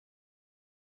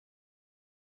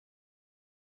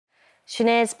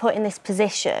Sinead's put in this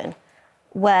position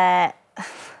where,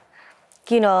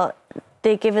 you know,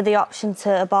 they give her the option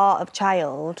to abort a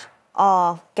child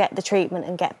or get the treatment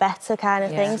and get better kind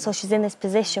of thing. So she's in this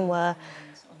position where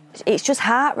it's just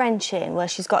heart-wrenching, where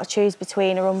she's got to choose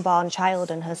between her unborn child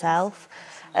and herself.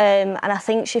 And I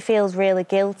think she feels really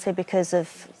guilty because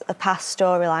of a past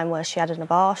storyline where she had an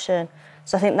abortion.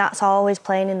 So I think that's always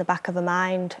playing in the back of her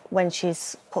mind when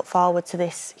she's put forward to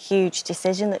this huge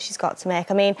decision that she's got to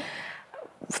make. I mean,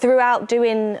 throughout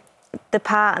doing the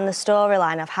part and the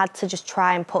storyline, I've had to just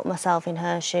try and put myself in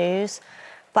her shoes.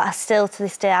 But I still, to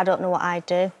this day, I don't know what I'd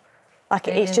do. Like,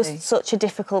 it's just such a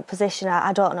difficult position.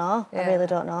 I don't know. I really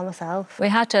don't know myself. We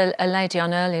had a lady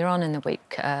on earlier on in the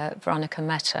week, Veronica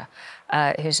Mehta,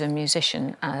 who's a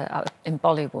musician in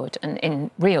Bollywood, and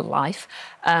in real life,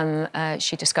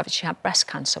 she discovered she had breast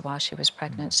cancer while she was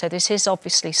pregnant. So this is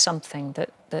obviously something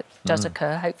that does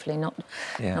occur. Hopefully not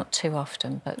too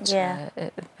often, but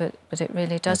it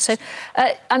really does. So,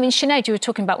 I mean, Sinead, you were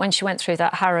talking about when she went through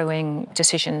that harrowing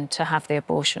decision to have the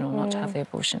abortion or not to have the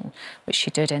abortion, which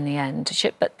she did in the end.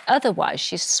 But otherwise,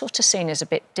 she's sort of seen as a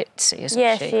bit ditzy, isn't she?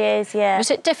 Yes, she is, yeah.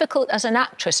 Was it difficult as an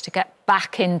actress to get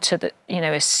back into the, you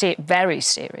know, a very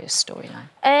serious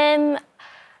storyline?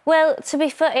 Well, to be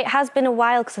fair, it has been a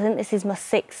while because I think this is my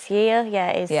 6th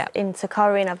year, into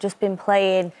Corrie, and I've just been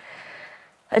playing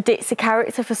a ditzy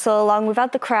character for so long. We've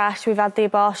had the crash, we've had the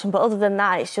abortion, but other than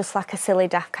that, it's just like a silly,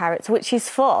 daft character, which is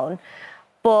fun,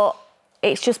 but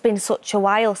it's just been such a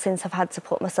while since I've had to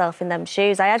put myself in them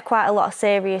shoes. I had quite a lot of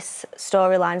serious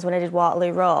storylines when I did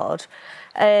Waterloo Road.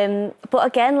 But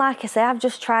again, like I say, I've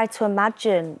just tried to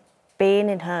imagine being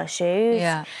in her shoes.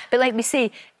 Yeah. But like we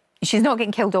say, she's not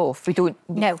getting killed off. We don't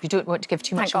want to give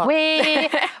too much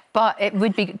away. But it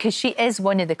would be, because she is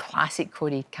one of the classic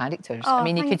Corrie characters. I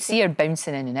mean, you could see her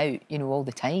bouncing in and out, you know, all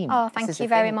the time. Oh, thank you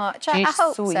very much. I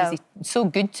hope so. Easy, so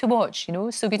good to watch, you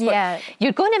know, so good to watch.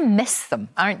 You're going to miss them,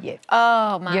 aren't you?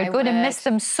 Oh, my You're going to miss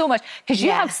them so much, because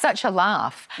you have such a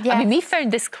laugh. I mean, we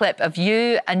found this clip of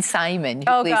you and Simon,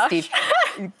 who plays Steve,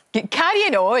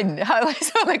 carrying on.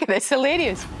 Look at this,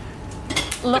 hilarious.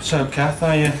 So, Kath,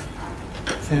 are you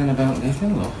feeling about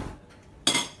leaving, love?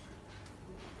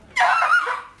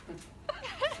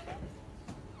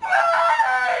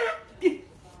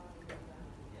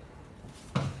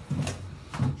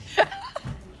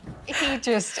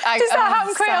 Does that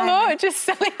happen quite a lot? Just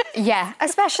silly. Yeah,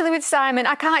 especially with Simon.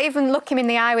 I can't even look him in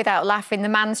the eye without laughing. The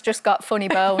man's just got funny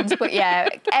bones. But yeah,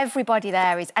 everybody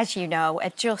there is, as you know,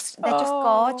 they're just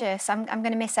gorgeous. I'm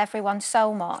going to miss everyone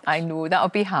so much. I know, that'll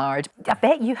be hard. I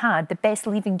bet you had the best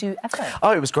leaving do ever.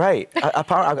 Oh, it was great.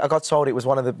 Apparently, I got told it was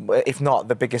one of the, if not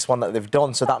the biggest one that they've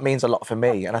done. So that means a lot for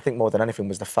me. And I think more than anything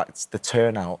was the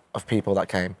turnout of people that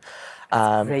came.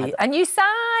 And you sang,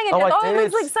 and it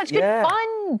always looked such good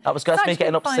fun. That was good. That's me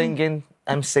getting up, singing,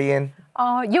 MCing.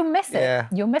 Oh, you'll miss it. Yeah.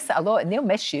 You'll miss it a lot, and they'll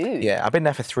miss you. Yeah, I've been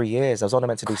there for 3 years. I was only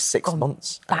meant to do 6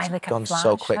 months. It's gone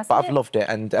so quick. But I've loved it,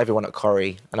 and everyone at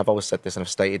Corrie, and I've always said this and I've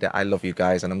stated it, I love you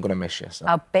guys, and I'm going to miss you. So.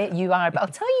 I'll bet you are. But I'll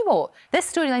tell you what,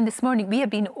 this storyline this morning, we have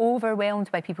been overwhelmed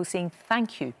by people saying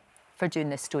thank you for doing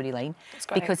this storyline,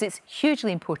 because it's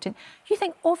hugely important. You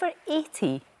think over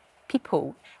 80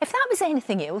 people, if that was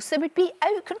anything else, there would be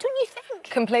out, don't you think?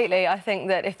 Completely. I think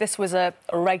that if this was a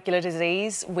regular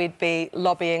disease, we'd be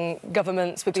lobbying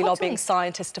governments, we'd be lobbying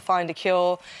scientists to find a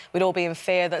cure, we'd all be in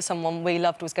fear that someone we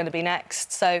loved was going to be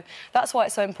next. So that's why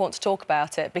it's so important to talk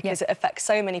about it, because it affects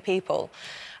so many people.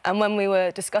 And when we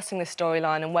were discussing this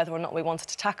storyline and whether or not we wanted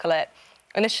to tackle it,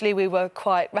 initially we were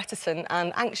quite reticent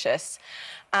and anxious.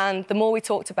 And the more we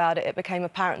talked about it, it became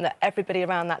apparent that everybody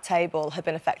around that table had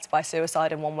been affected by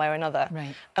suicide in one way or another.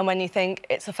 Right. And when you think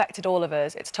it's affected all of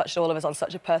us, it's touched all of us on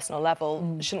such a personal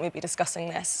level, shouldn't we be discussing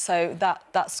this? So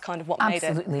that's kind of what made it.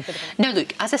 Absolutely. Now,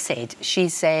 look, as I said,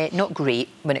 she's not great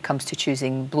when it comes to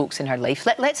choosing blokes in her life.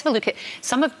 Let's have a look at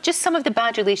some of the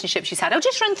bad relationships she's had. I'll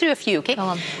just run through a few, OK? Go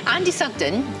on. Andy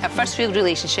Sugden, her first real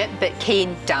relationship, but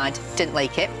Kane, dad, didn't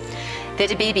like it. They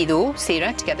had a baby, though,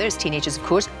 Sarah, together as teenagers, of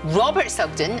course. Robert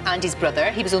Sugden, Andy's brother.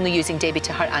 He was only using Debbie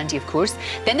to hurt Andy, of course.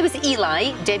 Then there was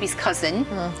Eli, Debbie's cousin.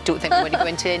 Don't think we want to go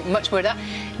into much more of that.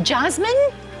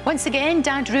 Jasmine, once again,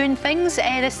 Dad ruined things,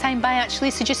 this time by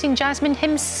actually seducing Jasmine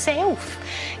himself.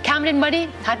 Cameron Murray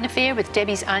had an affair with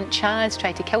Debbie's Aunt Chaz,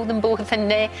 tried to kill them both,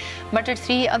 and murdered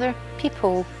 3 other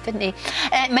people, didn't he?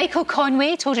 Michael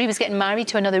Conway told her he was getting married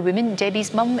to another woman,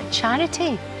 Debbie's mum,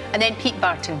 Charity. And then Pete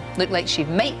Barton looked like she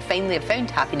might finally have found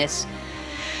happiness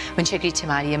when she agreed to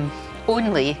marry him,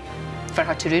 only for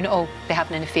her to ruin it all by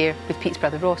having an affair with Pete's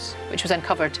brother Ross, which was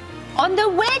uncovered On the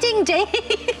wedding day.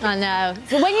 I know.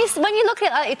 So when you look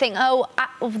at that, you think, oh,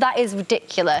 that is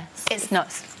ridiculous. It's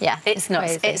nuts. Yeah, it's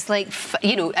nuts. crazy. It's like,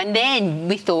 you know, and then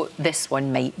we thought this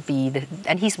one might be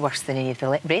and he's worse than any of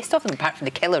the rest of them, apart from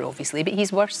the killer, obviously, but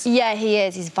he's worse. Yeah, he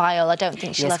is. He's vile. I don't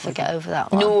think she'll ever get over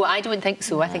that one. No, I don't think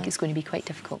so. I think it's going to be quite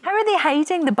difficult. How are they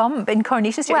hiding the bump in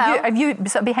Coronation Street? Well, have you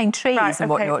sort of behind trees and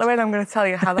whatnot? Lorraine, I'm going to tell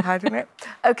you how they're hiding it.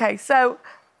 OK, so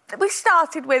we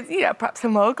started with, you know, perhaps a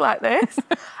mug like this.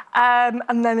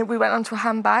 And then we went on to a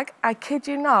handbag. I kid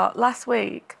you not, last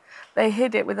week, they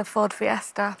hid it with a Ford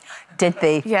Fiesta. Did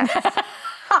they? Yeah.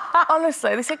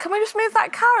 Honestly, they said, can we just move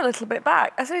that car a little bit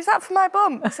back? I said, is that for my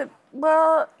bum? I said,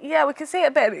 well, yeah, we can see it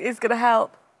a bit. It is going to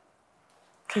help.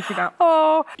 Kid you not.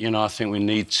 Oh. You know, I think we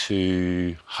need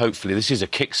to, hopefully, this is a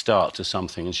kickstart to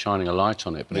something and shining a light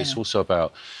on it, but it's also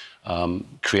about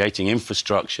creating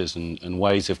infrastructures and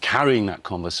ways of carrying that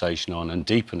conversation on and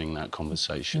deepening that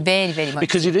conversation. Very, very much.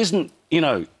 Because it isn't, you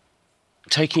know,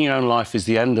 taking your own life is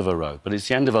the end of a road, but it's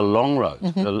the end of a long road,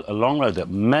 a long road that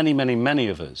many, many, many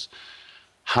of us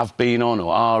have been on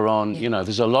or are on. You know,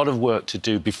 there's a lot of work to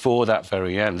do before that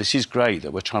very end. This is great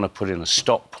that we're trying to put in a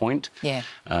stop point,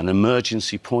 an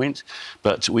emergency point,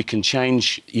 but we can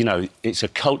change, you know, it's a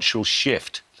cultural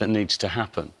shift that needs to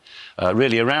happen.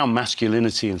 Really around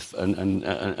masculinity and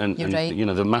you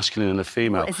know, the masculine and the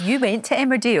female. As you went to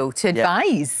Emmerdale to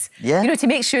advise, you know, to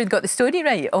make sure they got the story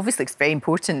right. Obviously, it's very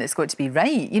important. It's got to be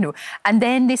right, you know. And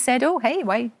then they said, "Oh, hey,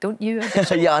 why don't you?"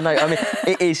 Yeah, I know. I mean,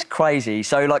 it is crazy.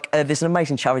 So, like, there's an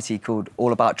amazing charity called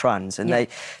All About Trans, and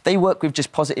they work with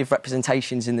just positive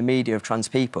representations in the media of trans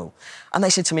people. And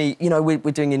they said to me, you know, we're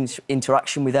doing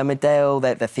interaction with Emmerdale.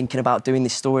 They're thinking about doing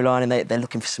this storyline, and they're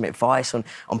looking for some advice on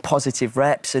positive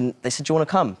reps. And they said, do you want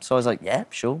to come? So I was like, yeah,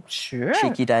 sure. Sure.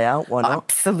 Cheeky day out, why not?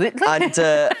 Absolutely.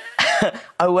 And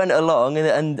I went along,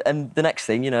 and the next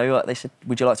thing, you know, like, they said,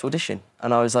 would you like to audition?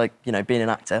 And I was like, you know, being an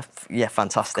actor, yeah,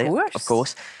 fantastic. Of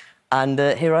course. And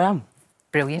here I am.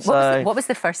 Brilliant. So, what was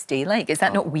the first day like? Is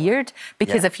that not weird?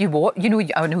 Because if you watch, you know,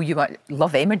 I know you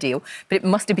love Emmerdale, but it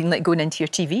must have been like going into your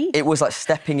TV. It was like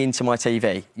stepping into my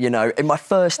TV, you know. In my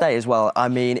first day as well, I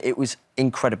mean, it was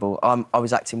incredible. I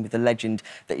was acting with the legend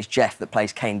that is Jeff, that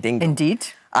plays Kane Dingle. Indeed.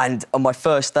 And on my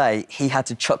first day, he had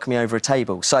to chuck me over a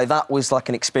table. So that was like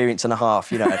an experience and a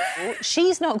half, you know.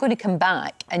 She's not going to come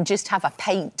back and just have a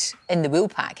pint in the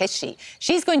Woolpack, is she?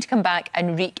 She's going to come back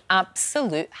and wreak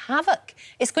absolute havoc.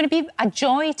 It's going to be a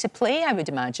joy to play, I would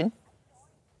imagine.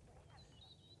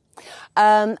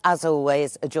 As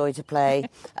always, a joy to play.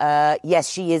 Yes,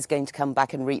 she is going to come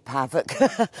back and wreak havoc.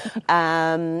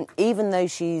 Even though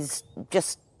she's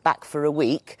just back for a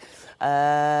week,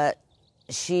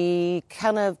 she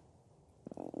kind of,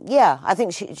 yeah, I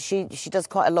think she does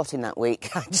quite a lot in that week,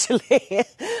 actually.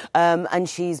 And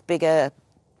she's bigger,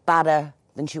 badder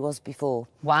than she was before.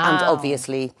 Wow. And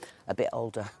obviously a bit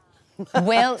older.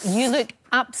 Well, you look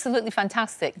absolutely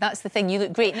fantastic. That's the thing, you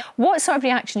look great. What sort of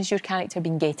reaction has your character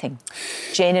been getting,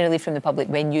 generally from the public,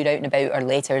 when you're out and about, or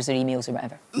letters or emails or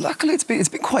whatever? Luckily, it's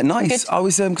been quite nice. Good. I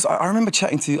was, because I remember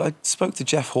I spoke to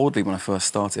Jeff Hordley when I first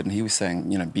started, and he was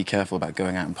saying, you know, be careful about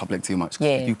going out in public too much.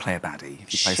 Yeah. If you play a baddie,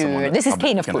 if you play someone... This is public,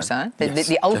 Kane, of course, huh? Yes,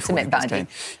 the ultimate baddie.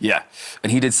 Yeah.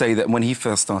 And he did say that when he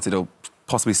first started, or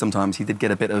possibly sometimes, he did get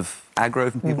a bit of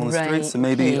aggro from people on the streets, so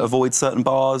maybe avoid certain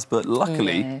bars, but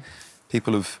luckily...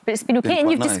 People have. But it's been okay,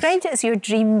 and you've described it as your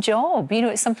dream job. You know,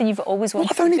 it's something you've always wanted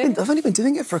to do. I've only been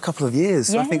doing it for a couple of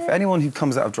years. Yeah. I think for anyone who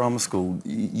comes out of drama school,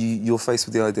 you're faced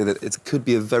with the idea that it could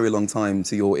be a very long time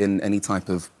till you're in any type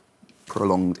of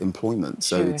prolonged employment.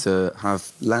 So to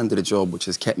have landed a job which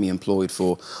has kept me employed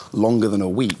for longer than a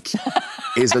week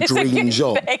is a dream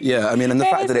job. Yeah, I mean, and the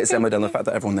fact that it's Emmerdale, and the fact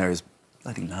that everyone there is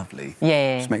bloody lovely.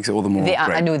 Yeah. Just makes it all the more great.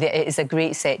 I know that it is a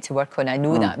great set to work on. I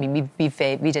know that. I mean,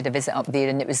 we did a visit up there,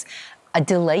 and it was a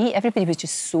delight. Everybody was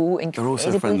just so incredibly They're all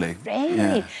so friendly.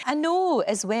 Yeah. I know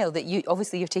as well that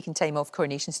you're taking time off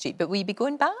Coronation Street, but will you be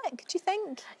going back, do you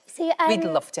think? See, we'd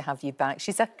love to have you back.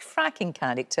 She's a cracking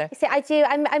character. See, I do.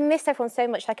 I miss everyone so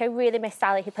much. Like, I really miss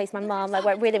Sally, who plays my mum. Like,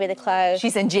 we're really, really close.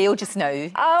 She's in jail just now.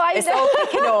 Oh, I know. It's all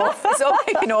kicking off. It's all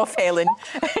kicking off, Helen.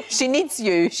 She needs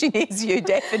you. She needs you,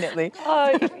 definitely. Oh,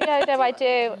 yeah, no, I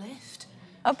do.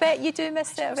 I bet you do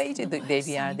miss it. I bet you do. Look, there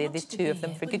we are. There's two of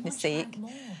them, for goodness sake.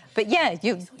 But yeah,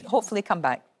 you'll hopefully come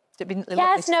back.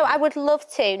 Yes, no, I would love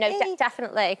to. No,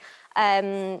 definitely.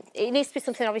 It needs to be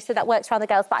something, obviously, that works around the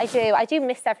girls, but I do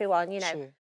miss everyone, you know. Sure.